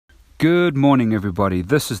Good morning, everybody.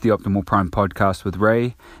 This is the Optimal Prime Podcast with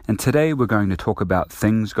Ray, and today we're going to talk about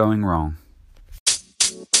things going wrong.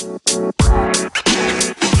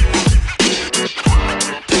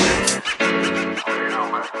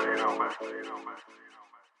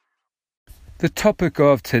 The topic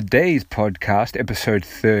of today's podcast, episode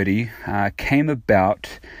 30, came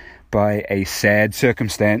about by a sad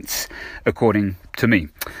circumstance, according to me.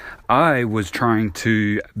 I was trying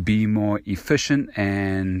to be more efficient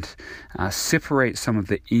and separate some of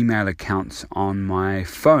the email accounts on my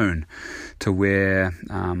phone to where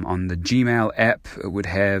on the Gmail app it would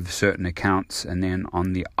have certain accounts, and then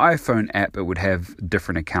on the iPhone app it would have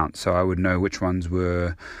different accounts, so I would know which ones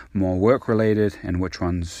were more work related and which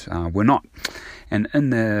ones were not. And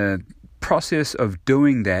in the process of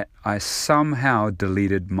doing that, I somehow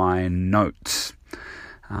deleted my notes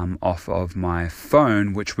off of my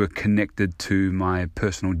phone, which were connected to my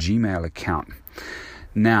personal Gmail account.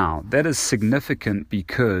 Now, that is significant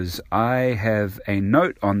because I have a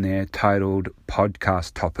note on there titled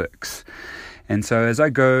Podcast Topics. And so as I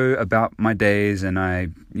go about my days and I,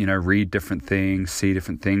 read different things, see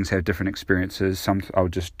different things, have different experiences, I'll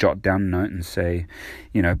just jot down a note and say,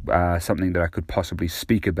 something that I could possibly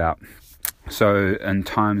speak about. So in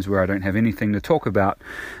times where I don't have anything to talk about,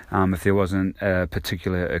 if there wasn't a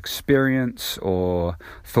particular experience or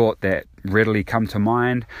thought that readily come to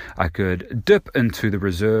mind, I could dip into the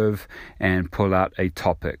reserve and pull out a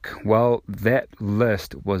topic. Well, that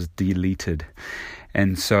list was deleted.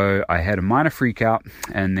 And so I had a minor freak out,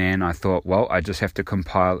 and then I thought, well, I just have to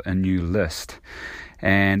compile a new list.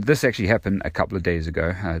 And this actually happened a couple of days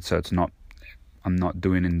ago, so I'm not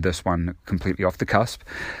doing in this one completely off the cusp,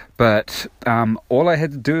 but all I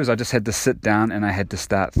had to do is I just had to sit down and I had to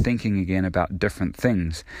start thinking again about different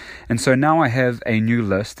things. And so now I have a new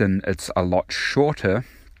list, and it's a lot shorter,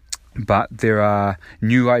 but there are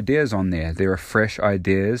new ideas on there. There are fresh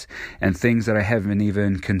ideas and things that I haven't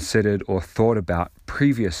even considered or thought about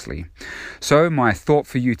previously. So my thought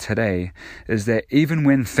for you today is that even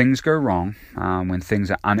when things go wrong, when things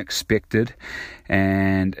are unexpected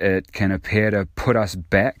and it can appear to put us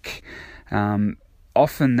back,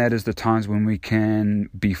 often that is the times when we can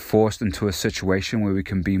be forced into a situation where we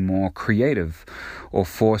can be more creative, or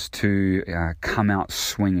forced to come out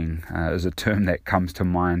swinging is a term that comes to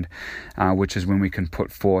mind, which is when we can put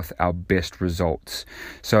forth our best results.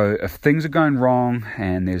 So if things are going wrong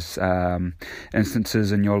and there's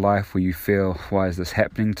instances in your life where you feel, why is this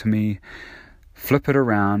happening to me? Flip it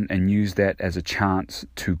around and use that as a chance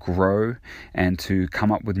to grow and to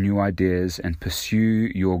come up with new ideas and pursue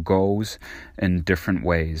your goals in different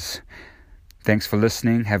ways. Thanks for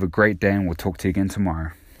listening. Have a great day, and we'll talk to you again tomorrow.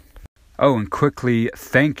 Oh, and quickly,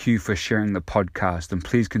 thank you for sharing the podcast, and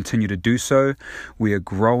please continue to do so. We are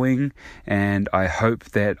growing, and I hope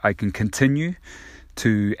that I can continue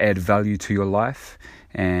to add value to your life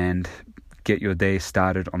and get your day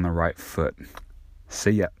started on the right foot.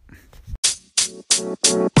 See ya.